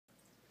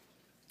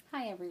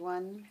Hi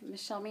everyone,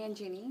 Michelle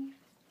Mangini,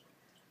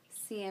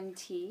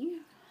 CMT,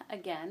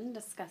 again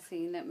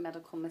discussing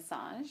medical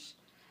massage.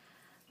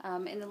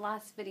 In the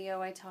last video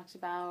I talked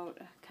about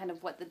kind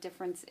of what the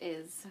difference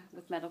is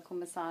with medical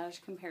massage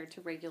compared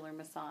to regular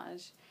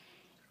massage,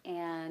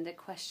 and a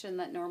question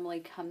that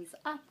normally comes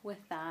up with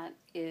that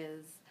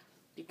is,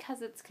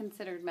 because it's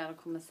considered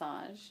medical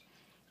massage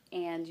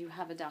and you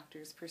have a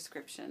doctor's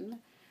prescription,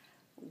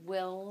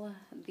 will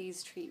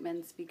these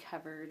treatments be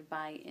covered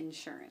by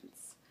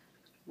insurance?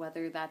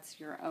 Whether that's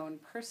your own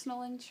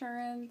personal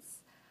insurance,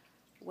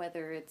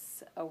 whether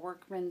it's a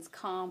workman's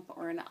comp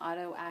or an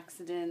auto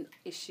accident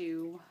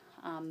issue,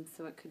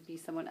 so it could be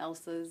someone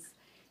else's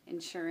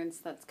insurance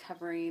that's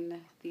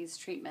covering these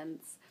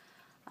treatments.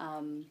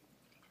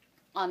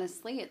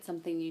 Honestly, it's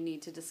something you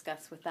need to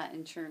discuss with that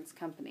insurance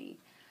company.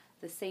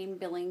 The same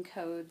billing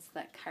codes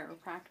that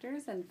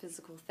chiropractors and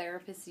physical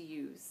therapists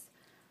use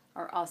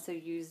are also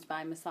used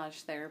by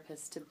massage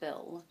therapists to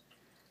bill.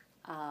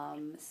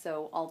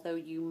 So although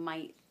you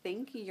might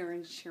think your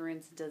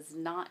insurance does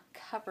not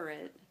cover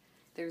it,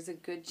 there's a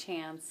good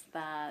chance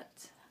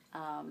that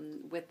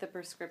with the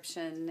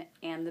prescription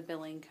and the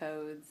billing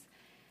codes,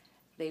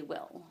 they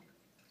will.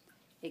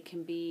 It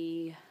can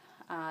be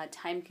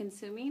time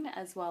consuming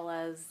as well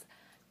as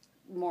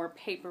more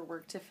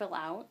paperwork to fill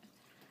out,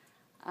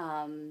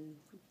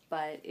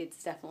 but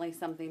it's definitely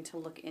something to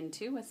look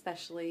into,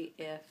 especially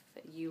if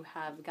you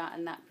have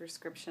gotten that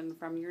prescription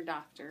from your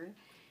doctor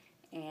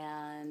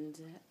and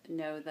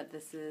know that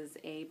this is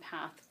a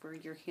path for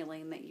your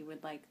healing that you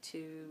would like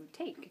to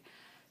take.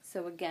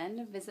 So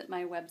again, visit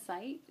my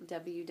website,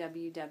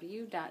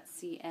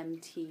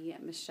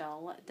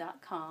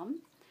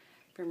 www.cmtmichelle.com,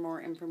 for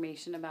more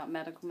information about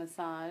medical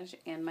massage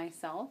and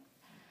myself.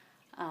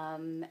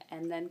 And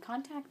then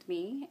contact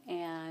me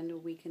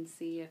and we can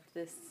see if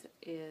this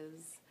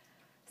is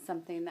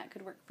something that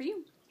could work for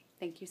you.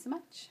 Thank you so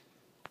much.